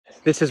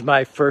This is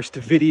my first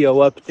video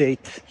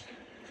update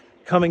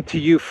coming to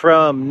you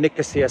from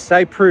Nicosia,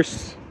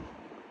 Cyprus.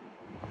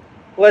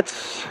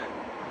 Let's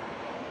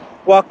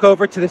walk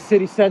over to the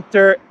city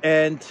center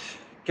and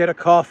get a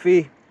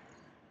coffee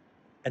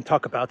and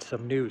talk about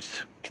some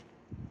news.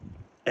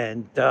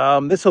 And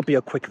this will be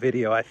a quick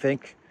video, I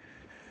think.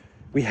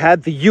 We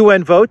had the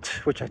UN vote,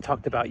 which I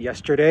talked about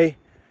yesterday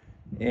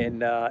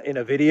in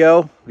a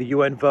video. The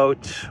UN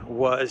vote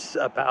was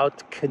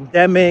about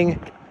condemning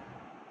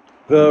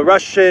the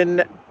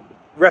Russian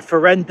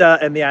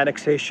referenda and the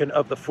annexation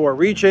of the 4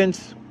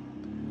 regions.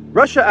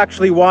 Russia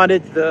actually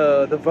wanted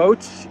the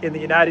votes in the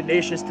United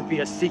Nations to be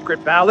a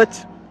secret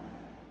ballot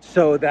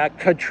so that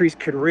countries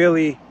could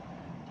really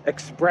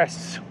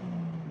express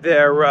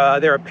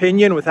their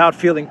opinion without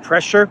feeling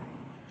pressure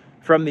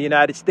from the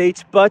United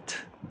States. But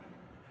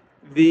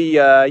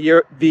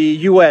the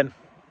UN,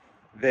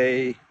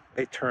 they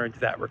turned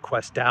that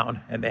request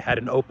down, and they had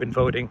an open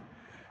voting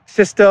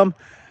system.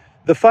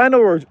 The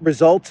final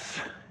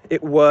results,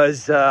 it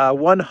was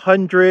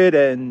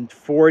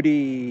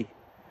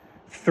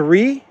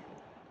 143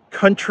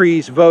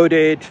 countries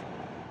voted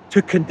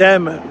to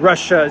condemn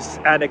Russia's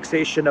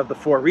annexation of the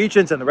 4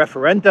 regions and the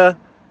referenda.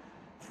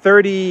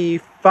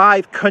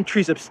 35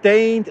 countries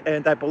abstained,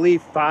 and I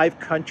believe 5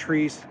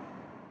 countries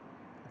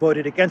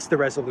voted against the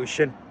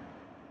resolution.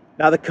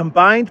 Now, the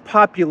combined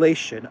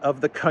population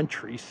of the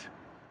countries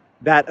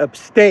that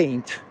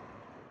abstained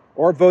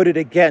or voted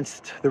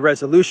against the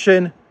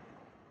resolution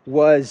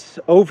was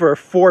over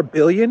 4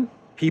 billion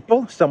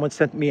people. Someone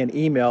sent me an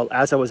email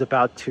as I was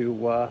about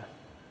to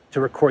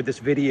record this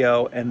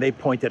video, and they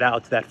pointed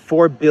out that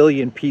 4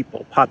 billion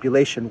people,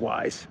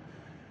 population-wise,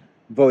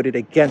 voted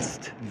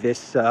against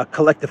this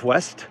Collective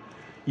West,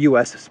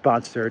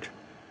 US-sponsored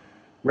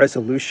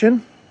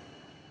resolution.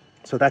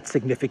 So that's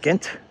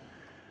significant.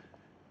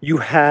 You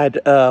had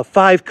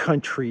 5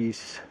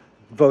 countries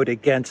vote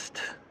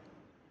against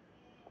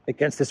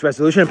this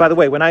resolution. And by the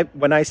way,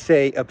 when I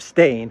say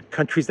abstain,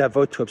 countries that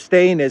vote to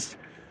abstain is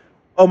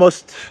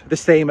almost the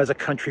same as a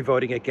country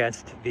voting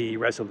against the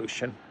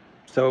resolution.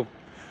 So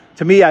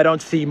to me, I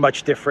don't see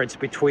much difference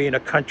between a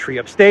country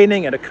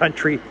abstaining and a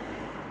country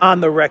on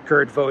the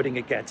record voting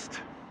against.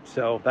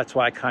 So that's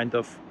why I kind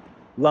of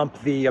lump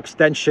the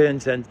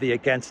abstentions and the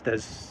against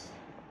as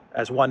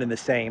one and the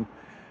same.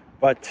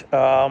 But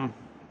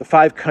the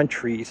 5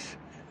 countries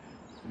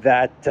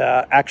that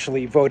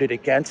actually voted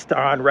against,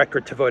 are on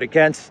record to vote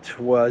against,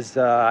 was,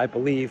 I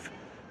believe,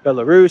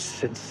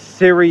 Belarus and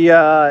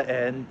Syria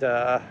and,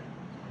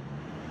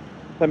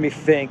 let me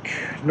think,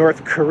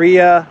 North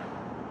Korea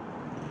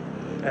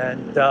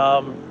and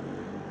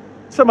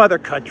some other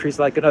countries,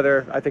 like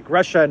I think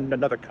Russia and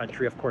another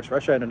country, of course,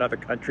 Russia and another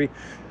country.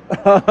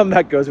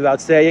 That goes without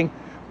saying.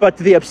 But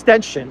the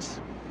abstentions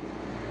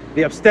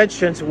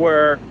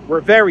were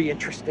very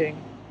interesting.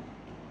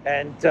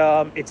 And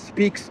it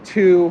speaks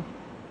to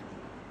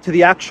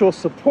the actual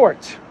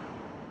support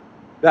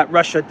that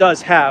Russia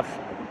does have,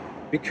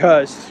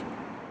 because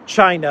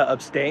China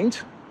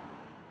abstained,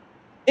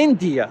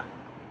 India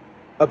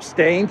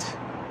abstained.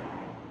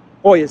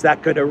 Boy, is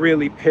that going to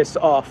really piss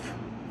off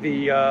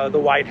the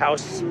White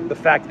House, the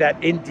fact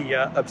that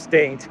India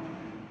abstained,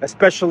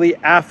 especially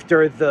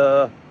after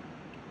the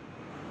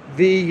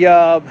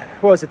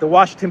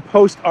Washington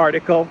Post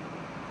article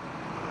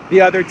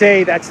the other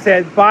day that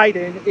said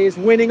Biden is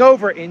winning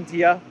over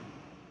India.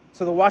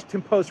 So the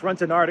Washington Post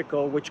runs an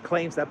article which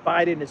claims that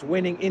Biden is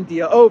winning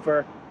India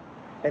over,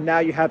 and now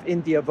you have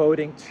India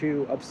voting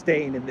to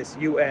abstain in this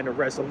UN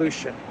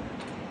resolution.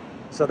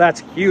 So that's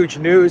huge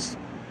news.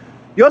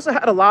 You also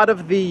had a lot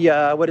of the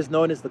what is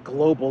known as the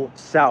Global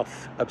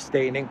South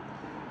abstaining.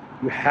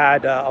 You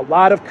had a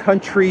lot of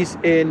countries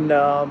in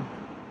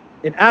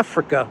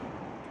Africa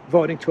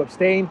voting to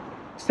abstain.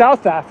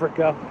 South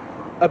Africa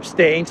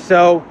abstained.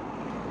 So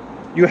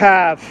you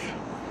have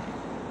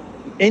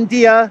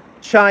India,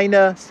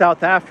 China,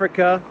 South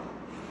Africa,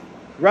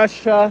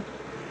 Russia.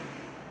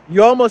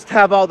 You almost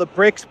have all the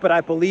BRICS, but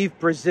I believe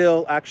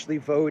Brazil actually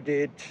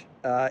voted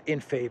in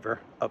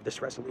favor of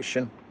this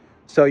resolution.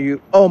 So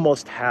you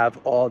almost have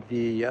all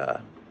the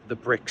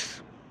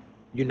BRICS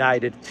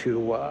united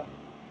to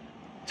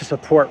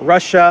support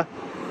Russia.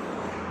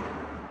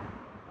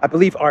 I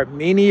believe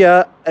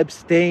Armenia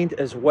abstained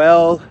as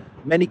well.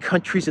 Many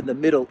countries in the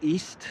Middle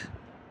East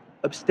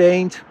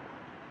abstained.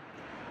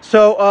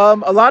 So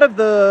a lot of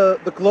the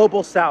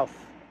Global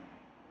South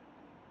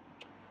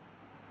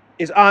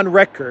is on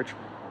record,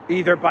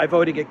 either by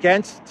voting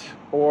against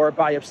or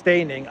by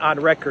abstaining, on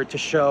record to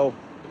show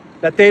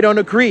that they don't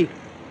agree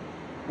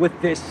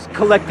with this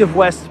Collective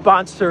West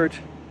sponsored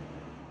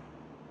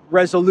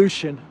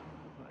resolution. Oh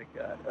my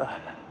God,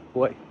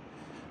 boy,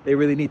 they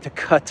really need to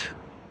cut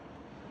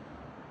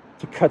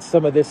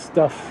some of this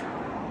stuff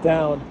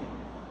down.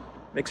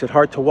 Makes it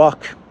hard to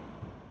walk.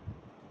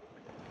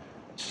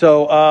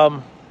 So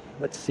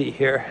let's see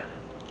here.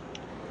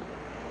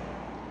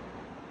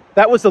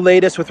 That was the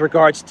latest with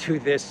regards to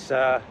this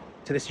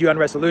UN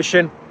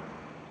resolution.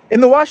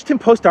 In the Washington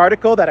Post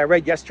article that I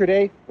read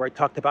yesterday, where I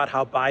talked about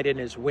how Biden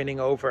is winning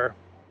over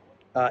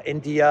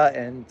India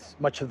and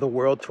much of the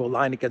world to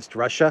align against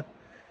Russia.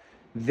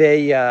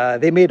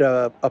 They made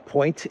a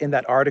point in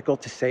that article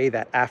to say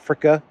that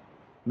Africa,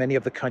 many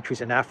of the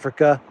countries in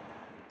Africa,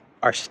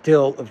 are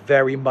still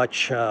very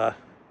much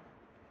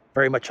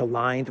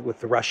aligned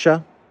with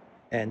Russia,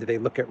 and they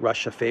look at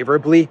Russia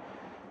favorably.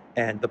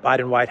 And the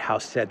Biden White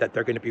House said that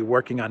they're going to be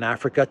working on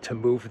Africa to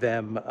move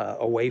them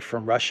away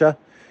from Russia.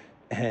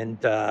 And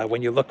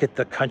when you look at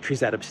the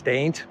countries that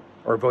abstained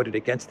or voted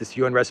against this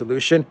UN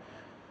resolution,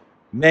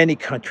 many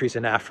countries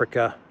in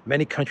Africa,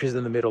 many countries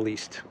in the Middle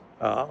East,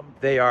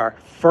 they are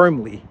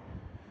firmly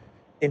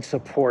in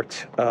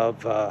support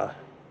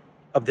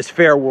of this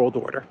fair world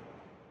order.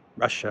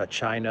 Russia,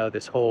 China,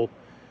 this whole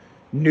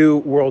new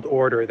world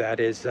order that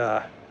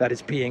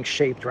is being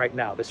shaped right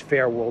now, this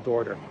fair world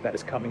order that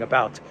is coming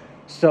about.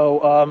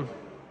 So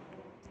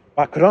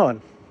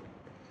Macron,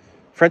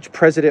 French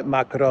President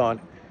Macron,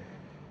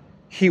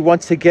 he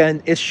once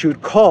again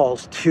issued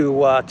calls to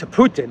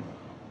Putin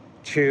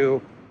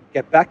to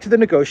get back to the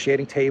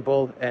negotiating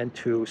table and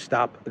to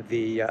stop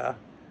the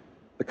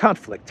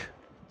conflict,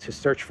 to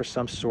search for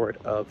some sort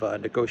of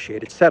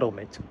negotiated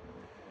settlement.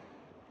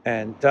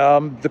 And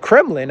the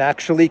Kremlin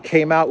actually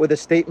came out with a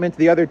statement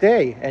the other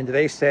day, and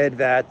they said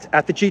that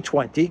at the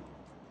G20,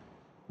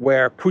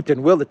 where Putin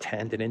will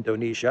attend in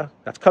Indonesia,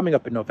 that's coming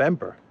up in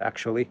November,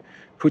 actually,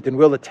 Putin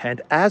will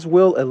attend, as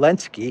will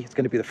Zelensky. It's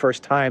going to be the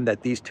first time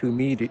that these two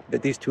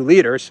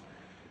leaders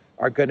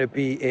are going to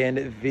be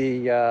in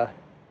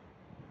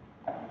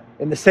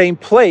the same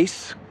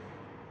place.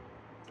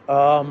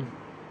 The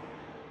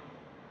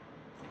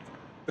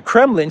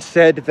Kremlin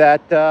said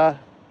that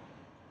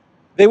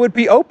they would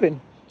be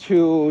open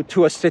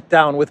to a sit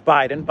down with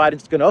Biden.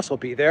 Biden's going to also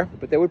be there,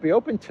 but they would be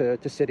open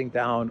to sitting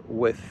down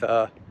with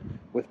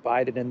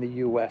Biden and the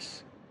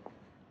U.S.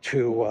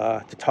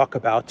 to talk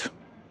about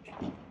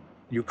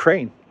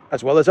Ukraine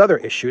as well as other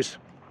issues.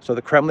 So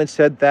the Kremlin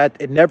said that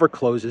it never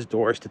closes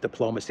doors to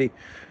diplomacy.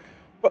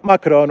 But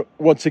Macron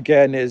once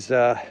again is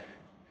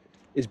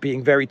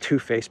being very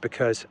two-faced,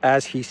 because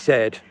as he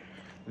said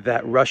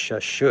that Russia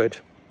should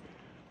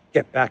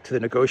get back to the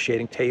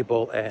negotiating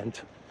table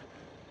and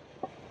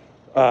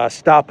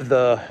stop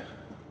the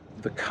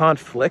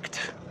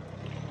conflict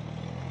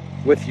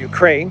with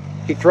Ukraine,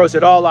 he throws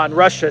it all on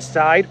Russia's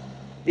side,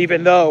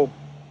 even though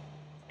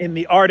in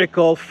the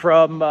article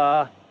from,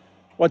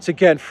 once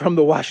again, from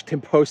the Washington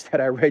Post that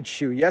I read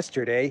you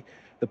yesterday,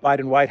 the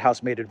Biden White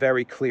House made it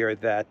very clear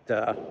that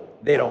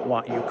they don't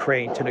want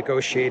Ukraine to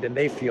negotiate, and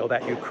they feel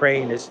that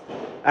Ukraine is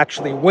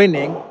actually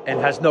winning and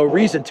has no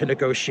reason to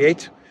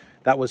negotiate.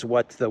 That was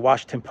what the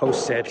Washington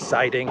Post said,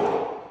 citing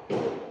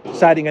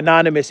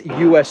anonymous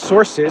U.S.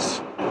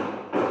 sources.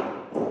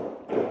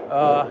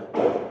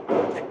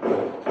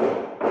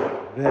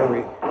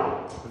 Very,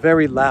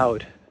 very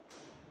loud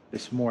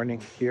this morning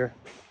here.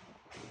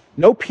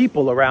 No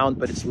people around,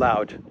 but it's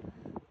loud.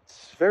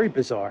 It's very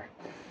bizarre.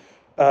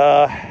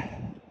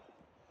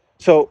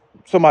 So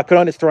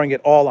Macron is throwing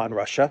it all on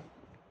Russia.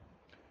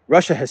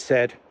 Russia has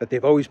said that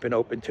they've always been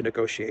open to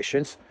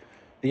negotiations.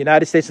 The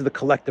United States and the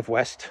collective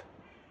West,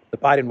 the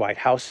Biden White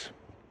House,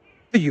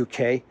 the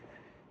UK,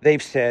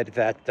 they've said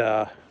that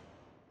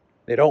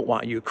they don't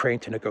want Ukraine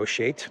to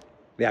negotiate.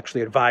 They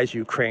actually advise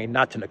Ukraine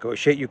not to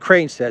negotiate.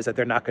 Ukraine says that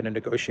they're not going to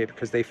negotiate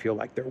because they feel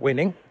like they're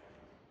winning.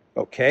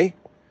 Okay.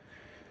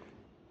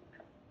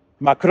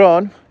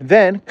 Macron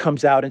then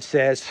comes out and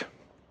says,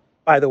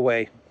 by the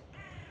way,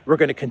 we're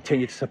going to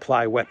continue to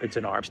supply weapons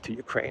and arms to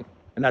Ukraine.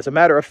 And as a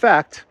matter of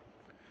fact,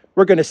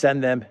 we're going to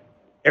send them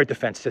air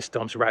defense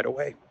systems right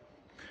away.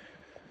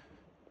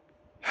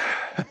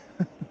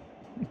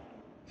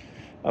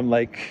 I'm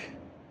like,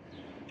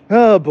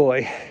 oh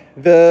boy.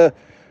 The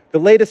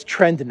latest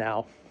trend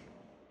now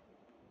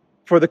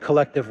for the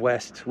collective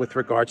West with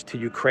regards to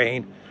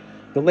Ukraine,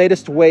 the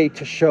latest way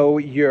to show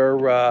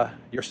your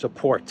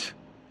support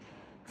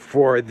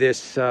for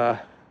this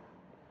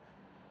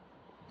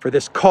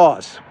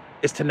cause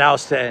is to now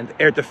send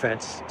air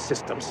defense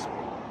systems.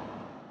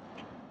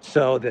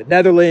 So the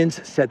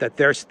Netherlands said that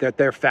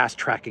they're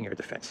fast-tracking air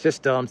defense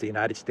systems. The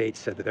United States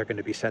said that they're going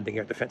to be sending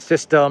air defense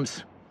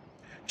systems.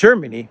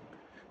 Germany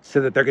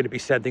said that they're going to be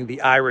sending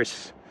the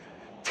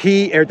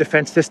Iris-T air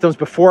defense systems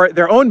before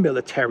their own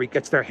military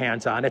gets their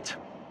hands on it.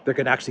 They're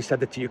going to actually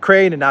send it to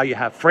Ukraine, and now you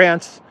have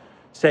France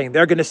saying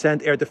they're going to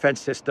send air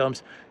defense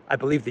systems. I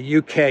believe the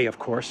UK, of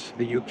course,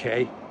 the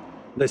UK,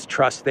 Liz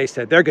Truss, they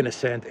said they're going to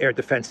send air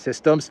defense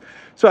systems.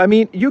 So, I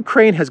mean,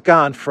 Ukraine has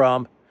gone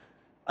from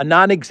a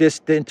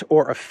non-existent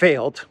or a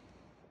failed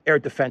air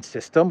defense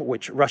system,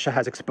 which Russia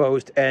has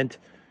exposed, and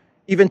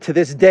even to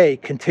this day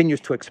continues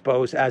to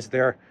expose as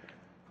they're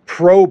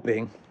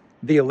probing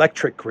the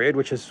electric grid,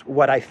 which is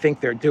what I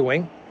think they're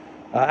doing.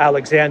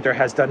 Alexander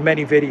has done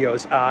many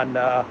videos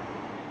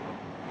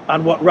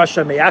on what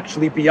Russia may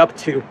actually be up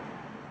to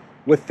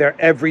with their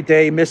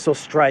everyday missile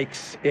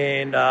strikes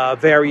in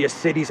various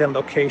cities and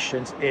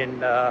locations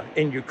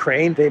in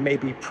Ukraine. They may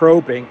be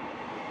probing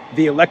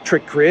the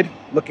electric grid,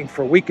 looking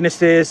for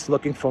weaknesses,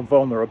 looking for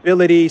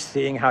vulnerabilities,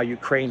 seeing how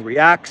Ukraine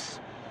reacts.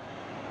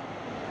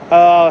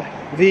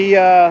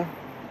 The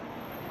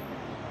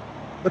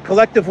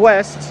collective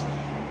West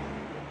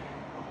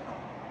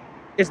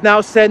is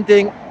now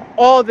sending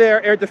all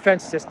their air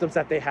defense systems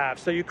that they have.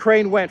 So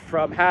Ukraine went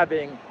from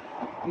having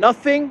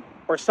nothing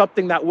or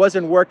something that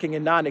wasn't working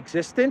and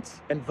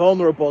non-existent and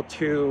vulnerable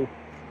to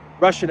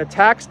Russian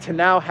attacks to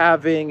now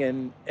having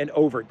an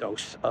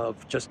overdose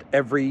of just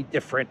every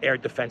different air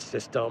defense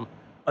system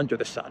under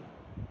the sun.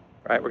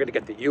 Right? We're going to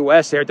get the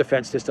US air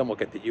defense system, we'll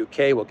get the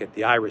UK, we'll get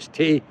the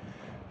IRIS-T,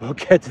 we'll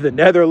get to the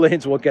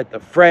Netherlands, we'll get the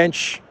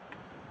French.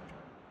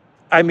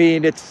 I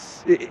mean,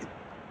 it's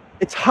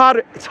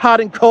hot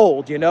and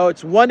cold, you know.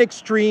 It's one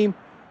extreme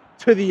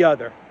to the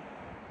other.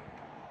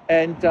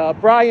 And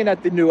Brian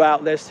at the New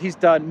Atlas, he's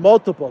done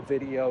multiple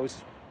videos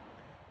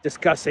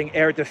discussing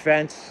air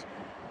defense.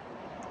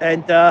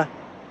 And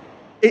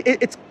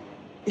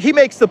he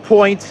makes the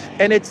point,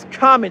 and it's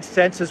common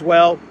sense as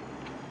well.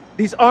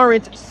 These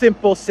aren't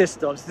simple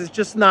systems. There's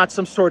just not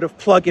some sort of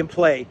plug and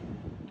play.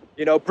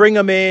 You know, bring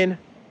in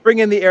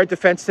the air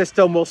defense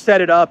system, we'll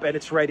set it up, and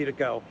it's ready to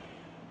go.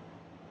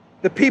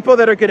 The people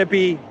that are going to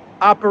be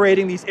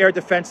operating these air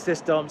defense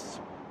systems,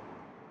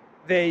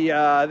 they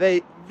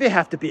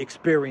have to be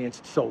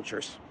experienced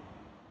soldiers.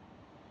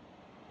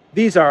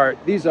 These are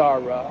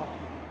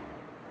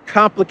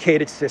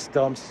complicated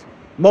systems,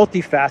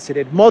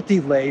 multifaceted,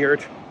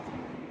 multi-layered,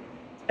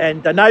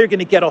 and now you're going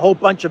to get a whole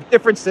bunch of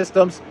different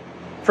systems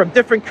from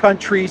different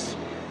countries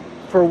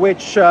for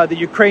which the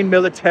Ukraine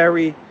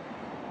military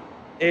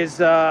is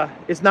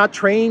not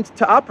trained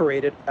to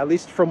operate it, at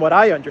least from what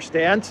I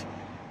understand.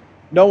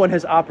 No one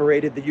has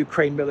operated the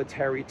Ukraine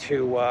military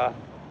to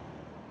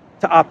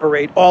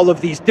operate all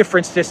of these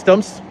different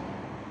systems.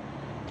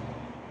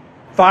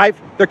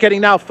 They're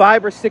getting now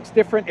 5 or 6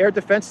 different air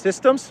defense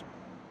systems.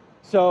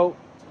 So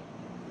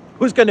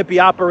who's going to be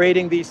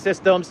operating these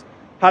systems?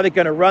 How are they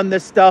going to run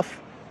this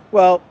stuff?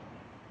 Well,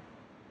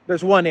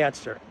 there's one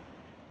answer.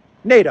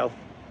 NATO.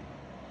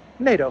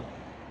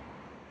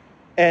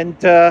 And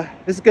this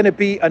is going to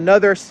be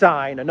another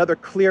sign, another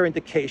clear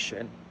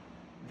indication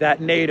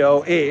that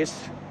NATO is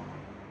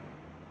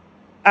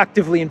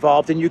actively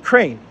involved in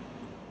Ukraine.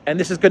 And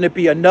this is going to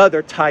be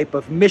another type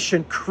of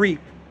mission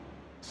creep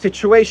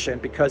situation,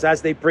 because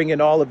as they bring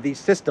in all of these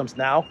systems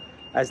now,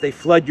 as they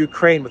flood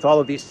Ukraine with all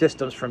of these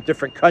systems from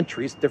different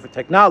countries, different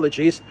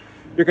technologies,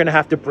 you're going to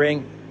have to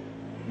bring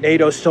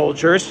NATO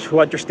soldiers who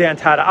understand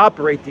how to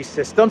operate these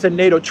systems, and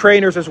NATO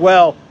trainers as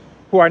well,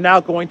 who are now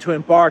going to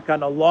embark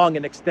on a long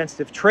and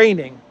extensive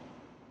training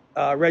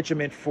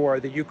regimen for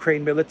the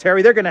Ukraine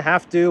military. They're going to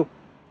have to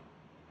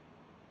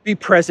be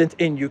present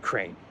in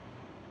Ukraine.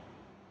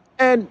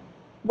 And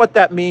what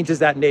that means is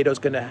that NATO's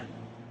going to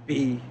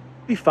be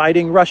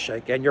fighting Russia.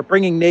 Again, you're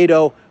bringing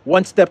NATO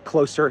one step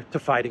closer to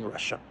fighting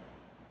Russia.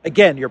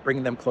 Again, you're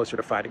bringing them closer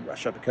to fighting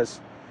Russia because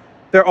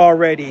they're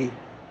already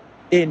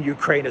in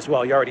Ukraine as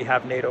well. You already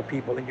have NATO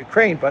people in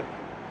Ukraine, but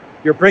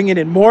you're bringing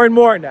in more and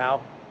more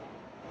now.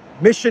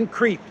 Mission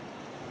creep.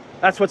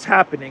 That's what's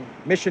happening.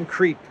 Mission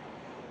creep.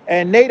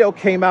 And NATO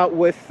came out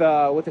with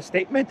a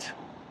statement,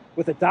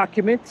 with a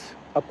document,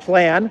 a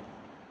plan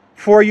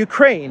for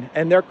Ukraine,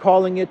 and they're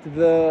calling it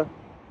the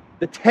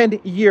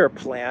 10-year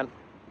plan.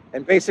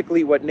 And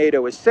basically what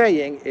NATO is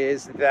saying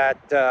is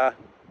that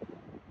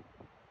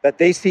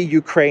they see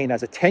Ukraine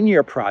as a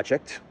 10-year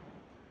project.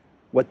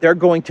 What they're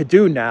going to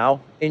do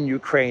now in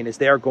Ukraine is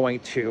they're going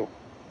to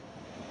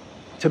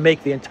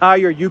make the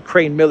entire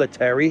Ukraine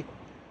military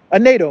a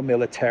NATO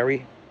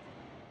military.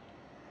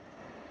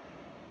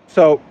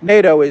 So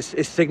NATO is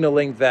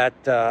signaling that,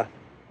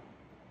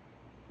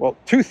 well,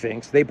 two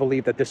things. They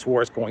believe that this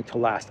war is going to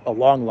last a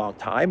long, long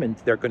time, and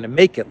they're going to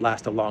make it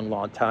last a long,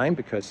 long time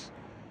because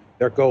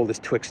their goal is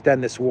to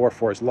extend this war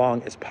for as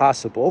long as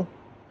possible.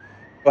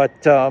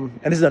 But, and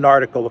this is an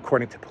article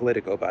according to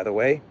Politico, by the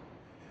way,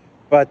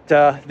 but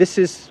this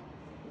is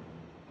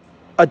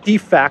a de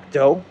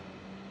facto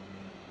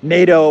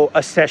NATO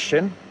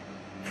accession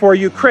for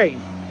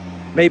Ukraine.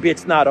 Maybe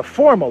it's not a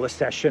formal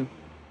accession.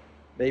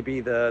 Maybe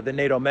the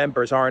NATO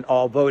members aren't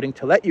all voting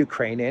to let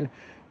Ukraine in.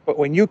 But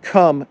when you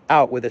come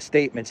out with a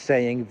statement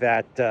saying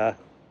that the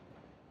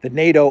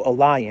NATO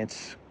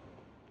alliance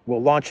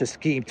will launch a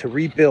scheme to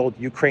rebuild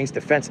Ukraine's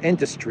defense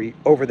industry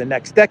over the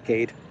next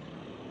decade,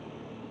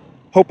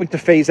 hoping to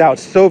phase out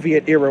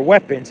Soviet-era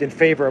weapons in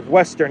favor of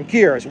Western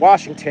gear as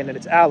Washington and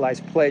its allies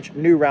pledge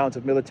new rounds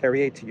of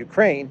military aid to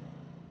Ukraine,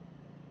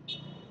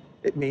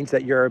 it means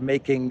that you're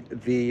making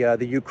the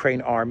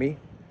Ukraine army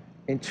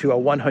into a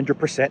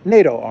 100%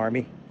 NATO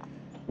army.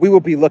 We will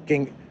be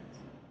looking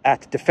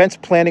at defense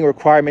planning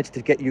requirements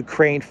to get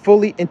Ukraine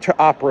fully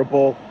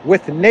interoperable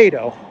with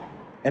NATO,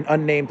 an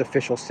unnamed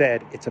official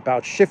said. It's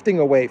about shifting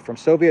away from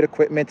Soviet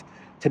equipment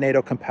to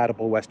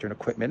NATO-compatible Western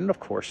equipment. And of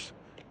course,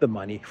 the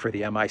money for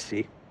the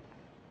MIC.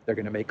 They're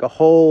going to make a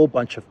whole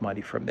bunch of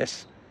money from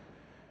this.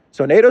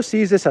 So NATO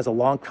sees this as a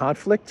long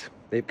conflict.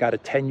 They've got a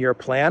 10-year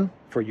plan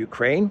for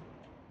Ukraine.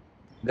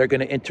 They're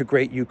going to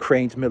integrate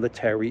Ukraine's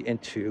military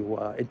into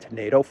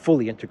NATO,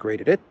 fully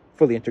integrated it.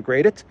 fully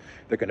integrated.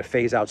 They're going to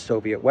phase out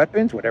Soviet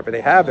weapons, whatever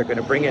they have. They're going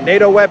to bring in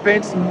NATO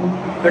weapons.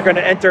 They're going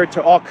to enter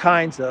into all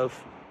kinds of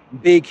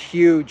big,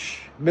 huge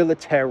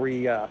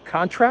military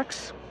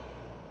contracts,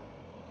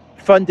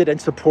 funded and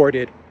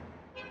supported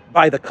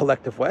by the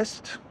collective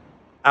West,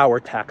 our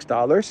tax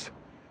dollars.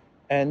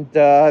 And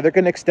they're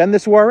going to extend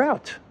this war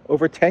out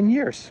over 10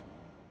 years.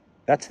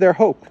 That's their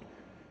hope.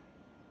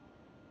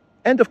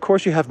 And of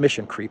course, you have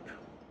mission creep.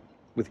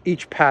 With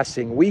each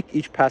passing week,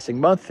 each passing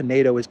month,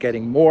 NATO is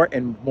getting more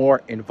and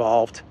more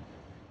involved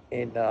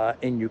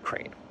in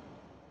Ukraine.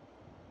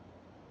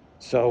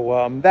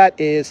 So that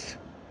is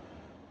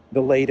the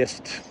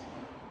latest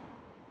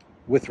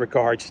with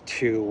regards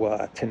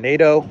to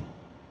NATO.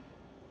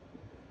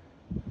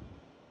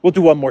 We'll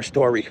do one more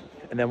story,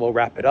 and then we'll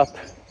wrap it up.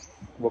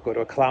 We'll go to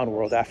a clown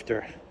world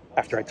after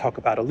I talk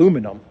about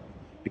aluminum,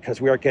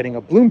 because we are getting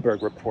a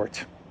Bloomberg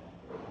report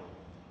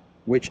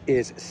which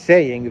is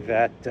saying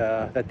that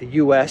the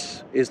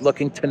U.S. is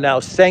looking to now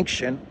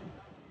sanction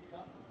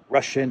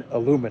Russian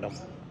aluminum.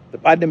 The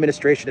Biden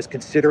administration is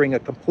considering a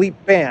complete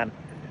ban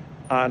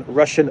on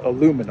Russian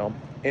aluminum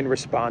in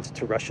response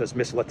to Russia's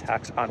missile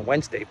attacks on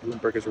Wednesday,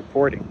 Bloomberg is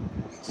reporting,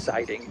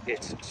 citing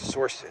its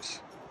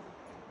sources.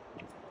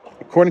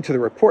 According to the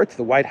report,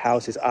 the White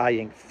House is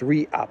eyeing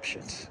 3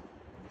 options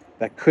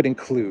that could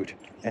include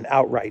an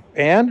outright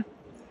ban,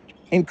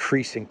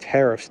 increasing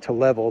tariffs to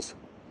levels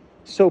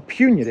so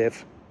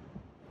punitive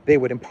they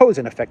would impose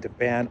an effective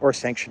ban, or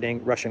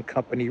sanctioning Russian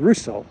company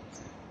Rusal,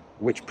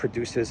 which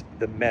produces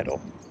the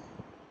metal.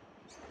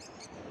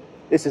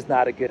 This is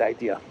not a good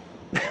idea.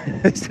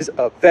 This is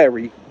a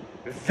very,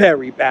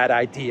 very bad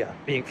idea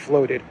being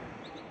floated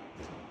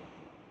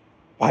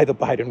by the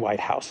Biden White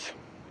House.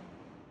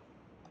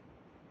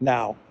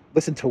 Now,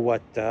 listen to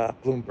what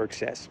Bloomberg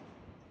says.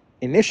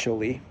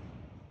 Initially,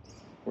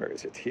 where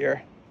is it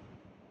here?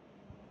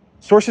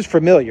 Sources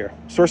familiar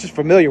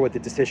with the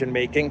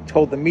decision-making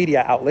told the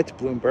media outlet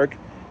Bloomberg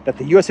that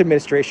the U.S.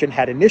 administration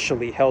had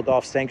initially held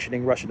off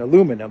sanctioning Russian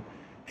aluminum,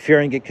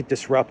 fearing it could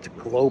disrupt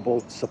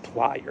global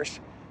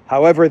suppliers.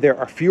 However, there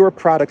are fewer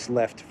products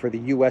left for the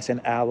U.S. and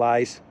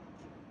allies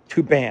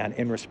to ban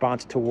in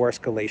response to war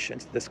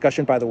escalations. The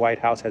discussion by the White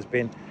House has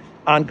been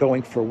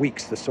ongoing for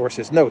weeks, the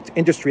sources note.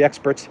 Industry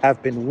experts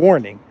have been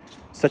warning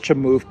such a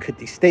move could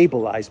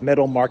destabilize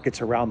metal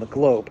markets around the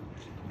globe.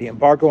 The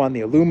embargo on the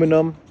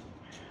aluminum,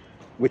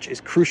 which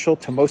is crucial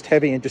to most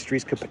heavy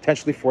industries, could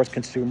potentially force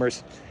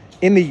consumers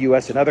in the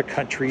U.S. and other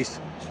countries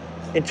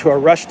into a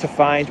rush to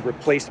find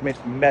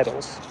replacement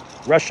metals.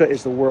 Russia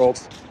is the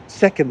world's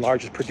second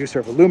largest producer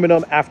of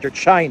aluminum after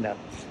China.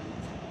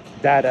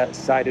 Data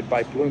cited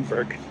by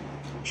Bloomberg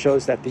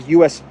shows that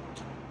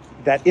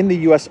in the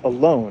U.S.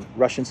 alone,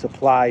 Russian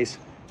supplies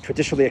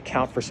traditionally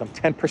account for some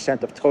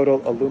 10% of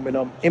total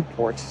aluminum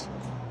imports.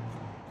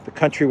 The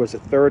country was the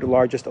 3rd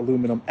largest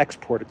aluminum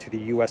exporter to the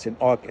U.S. in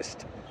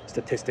August,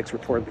 statistics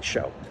reportedly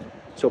show.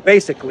 So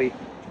basically,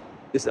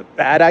 this is a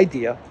bad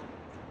idea.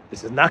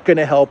 This is not going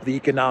to help the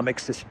economic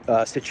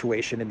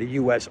situation in the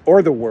U.S.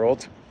 or the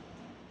world.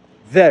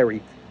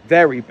 Very,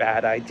 very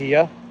bad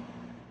idea.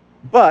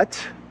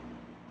 But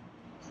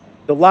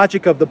the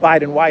logic of the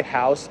Biden White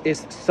House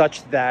is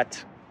such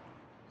that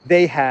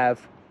they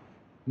have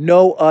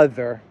no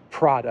other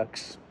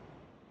products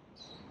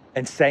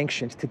and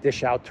sanctions to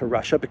dish out to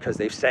Russia, because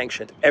they've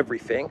sanctioned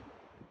everything.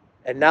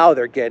 And now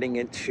they're getting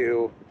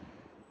into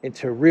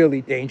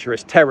really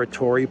dangerous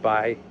territory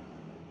by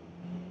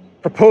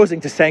proposing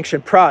to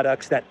sanction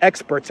products that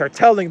experts are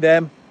telling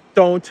them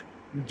don't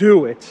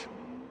do it.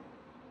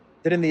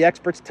 Didn't the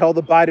experts tell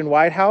the Biden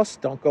White House,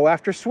 don't go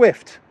after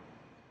SWIFT?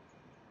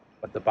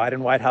 But the Biden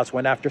White House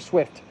went after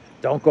SWIFT.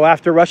 Don't go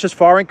after Russia's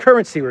foreign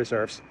currency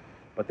reserves.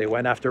 But they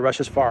went after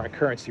Russia's foreign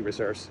currency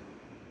reserves.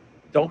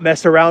 Don't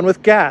mess around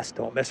with gas.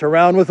 Don't mess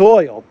around with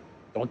oil.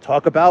 Don't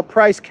talk about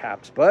price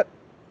caps. But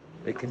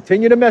they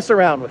continue to mess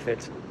around with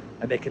it.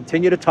 And they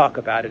continue to talk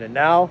about it. And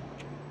now,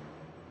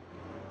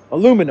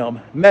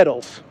 aluminum,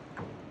 metals.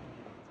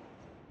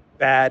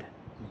 Bad,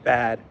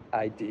 bad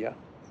idea.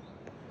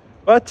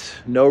 But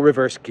no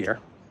reverse gear.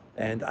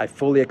 And I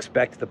fully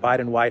expect the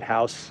Biden White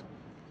House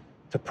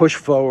to push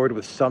forward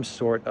with some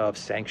sort of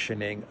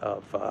sanctioning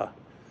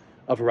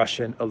of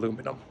Russian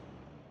aluminum.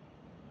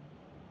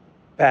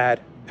 Bad,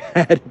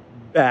 bad,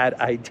 bad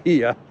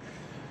idea.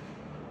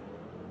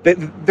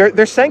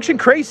 They're sanction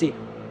crazy.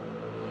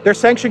 They're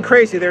sanction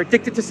crazy. They're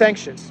addicted to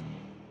sanctions,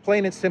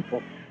 plain and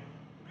simple.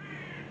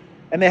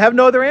 And they have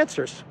no other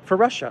answers for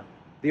Russia.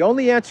 The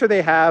only answer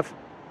they have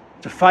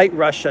to fight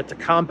Russia, to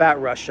combat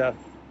Russia,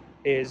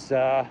 is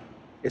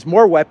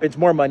more weapons,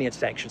 more money, and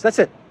sanctions. That's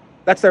it.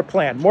 That's their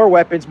plan. More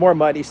weapons, more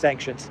money,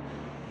 sanctions,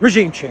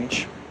 regime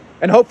change.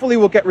 And hopefully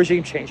we'll get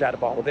regime change out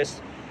of all of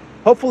this.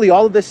 Hopefully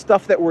all of this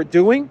stuff that we're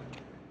doing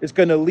is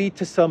going to lead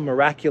to some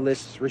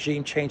miraculous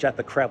regime change at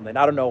the Kremlin.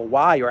 I don't know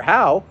why or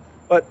how,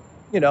 but,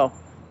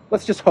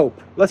 let's just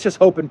hope. Let's just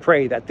hope and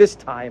pray that this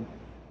time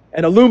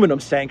an aluminum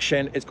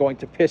sanction is going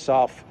to piss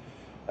off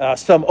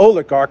some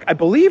oligarch. I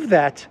believe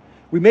that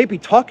we may be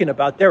talking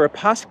about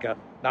Deripaska.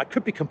 Now, I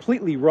could be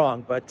completely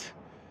wrong, but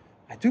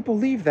I do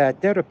believe that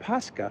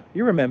Deripaska,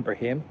 you remember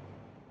him.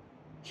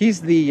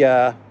 He's the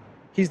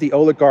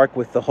oligarch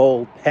with the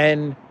whole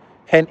pen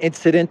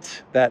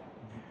incident, that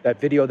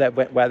video that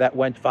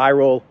went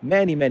viral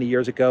many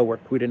years ago, where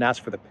Putin asked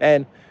for the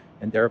pen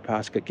and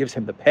Deripaska gives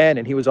him the pen,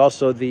 and he was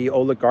also the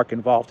oligarch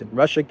involved in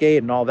Russiagate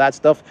and all that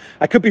stuff.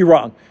 I could be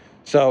wrong,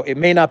 so it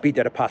may not be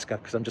Deripaska,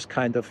 because I'm just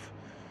kind of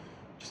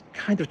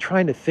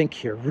trying to think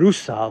here.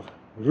 Rusal,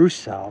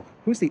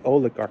 who's the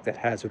oligarch that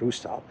has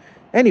Rusal?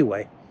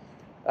 Anyway,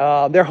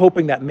 they're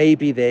hoping that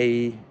maybe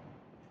they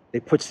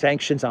put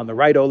sanctions on the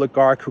right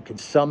oligarch, who can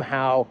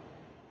somehow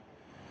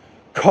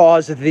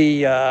cause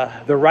the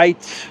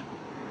right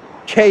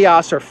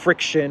chaos or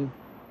friction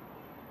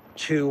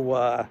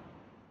to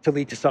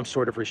lead to some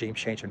sort of regime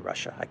change in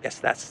Russia. I guess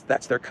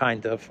that's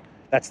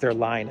their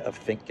line of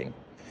thinking.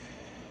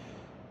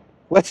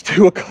 Let's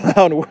do a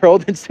clown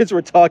world, and since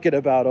we're talking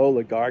about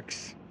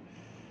oligarchs,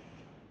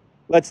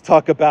 let's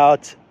talk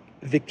about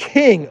the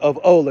king of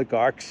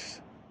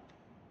oligarchs,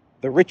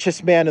 the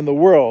richest man in the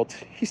world.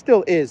 He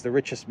still is the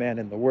richest man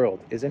in the world,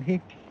 isn't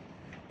he?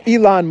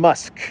 Elon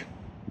Musk.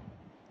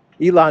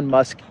 Elon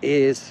Musk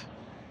is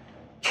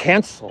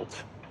canceled.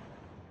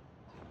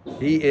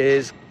 He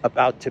is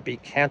about to be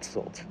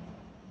canceled.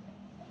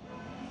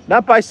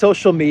 Not by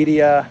social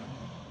media,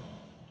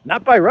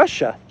 not by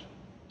Russia,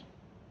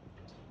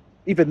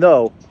 even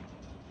though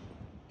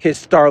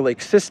his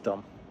Starlink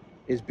system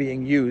is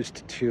being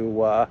used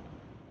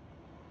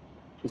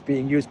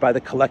by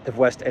the collective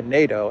West and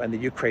NATO and the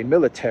Ukraine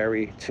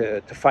military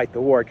to fight the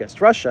war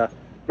against Russia.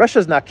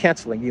 Russia's not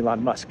canceling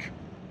Elon Musk.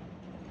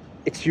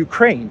 It's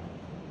Ukraine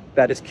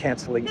that is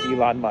canceling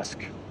Elon Musk.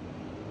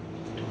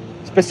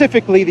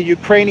 Specifically, the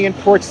Ukrainian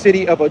port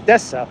city of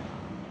Odessa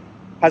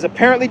has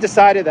apparently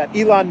decided that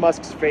Elon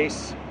Musk's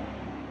face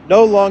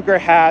no longer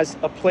has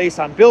a place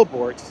on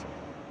billboards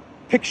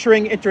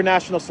picturing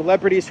international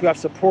celebrities who have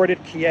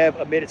supported Kiev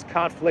amid its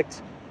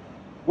conflict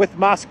with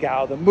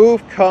Moscow. The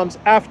move comes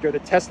after the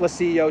Tesla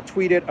CEO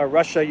tweeted a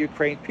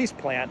Russia-Ukraine peace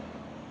plan.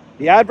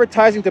 The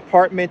advertising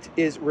department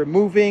is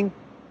removing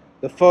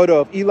the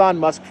photo of Elon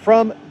Musk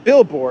from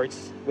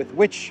billboards, with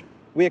which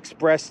we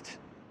expressed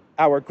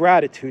our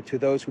gratitude to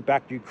those who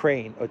backed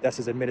Ukraine,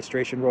 Odessa's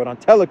administration wrote on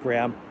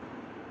Telegram.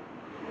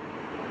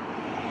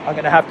 I'm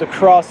going to have to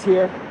cross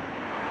here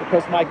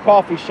because my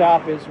coffee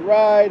shop is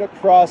right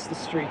across the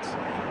street.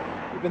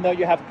 Even though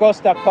you have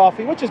Costa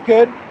coffee, which is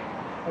good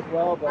as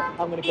well, but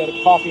I'm going to go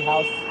to Coffee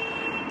House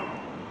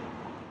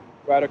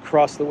right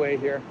across the way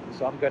here.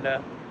 So I'm going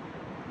to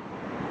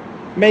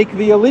make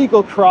the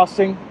illegal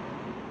crossing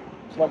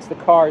once the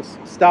cars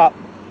stop.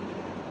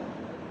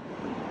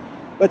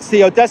 Let's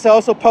see, Odessa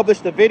also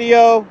published a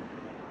video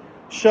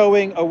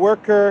showing a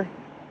worker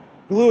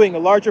gluing a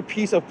larger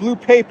piece of blue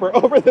paper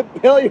over the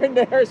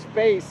billionaire's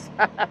face.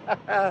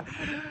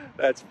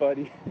 That's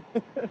funny.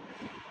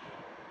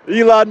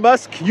 Elon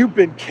Musk, you've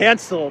been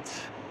canceled.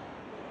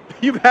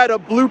 You've had a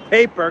blue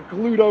paper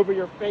glued over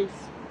your face.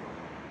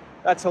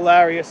 That's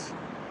hilarious.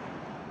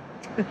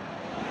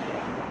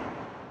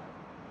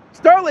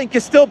 Starlink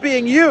is still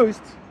being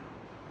used,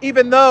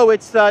 even though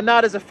it's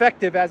not as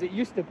effective as it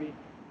used to be.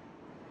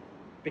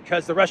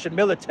 Because the Russian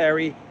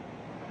military,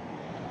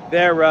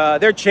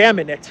 they're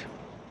jamming it.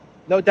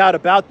 No doubt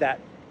about that.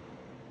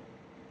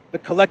 The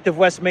collective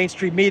West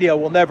mainstream media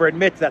will never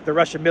admit that the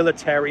Russian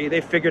military,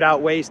 they figured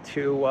out ways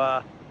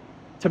to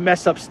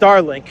mess up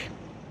Starlink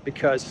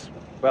because,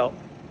 well,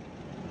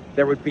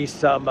 there would be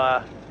some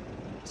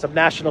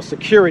national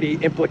security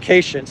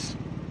implications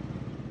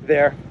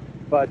there.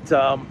 But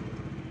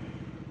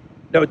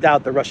no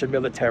doubt the Russian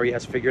military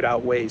has figured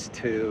out ways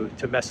to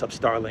mess up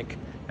Starlink.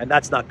 And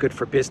that's not good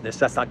for business.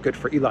 That's not good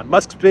for Elon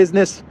Musk's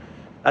business.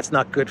 That's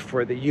not good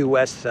for the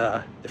U.S.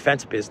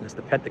 Defense business,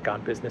 the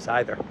Pentagon business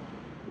either.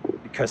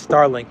 Because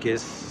Starlink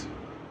is,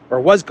 or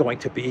was going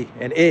to be,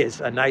 and is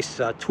a nice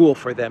tool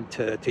for them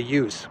to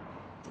use.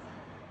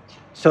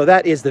 So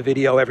that is the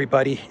video,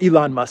 everybody.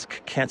 Elon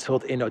Musk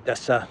canceled in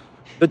Odessa.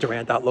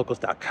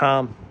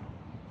 TheDuran.locals.com.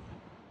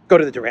 Go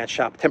to the Duran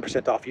shop,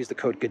 10% off. Use the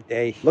code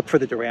GOODDAY. Look for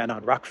the Duran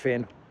on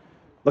Rockfin.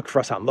 Look for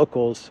us on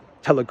Locals,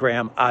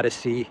 Telegram,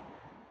 ODYSEE,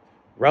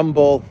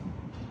 Rumble,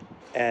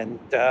 and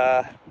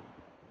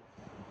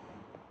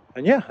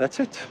yeah, that's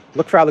it.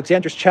 Look for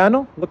Alexander's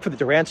channel. Look for the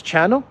Duran's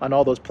channel on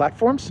all those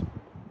platforms.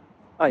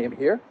 I am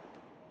here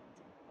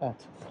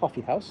at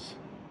Coffee House.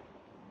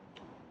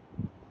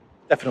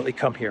 Definitely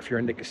come here if you're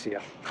in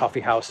Nicosia.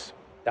 Coffee House,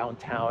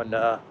 downtown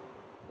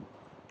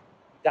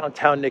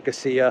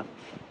Nicosia.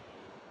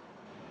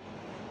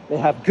 They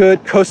have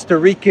good Costa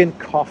Rican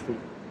coffee.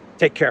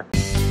 Take care.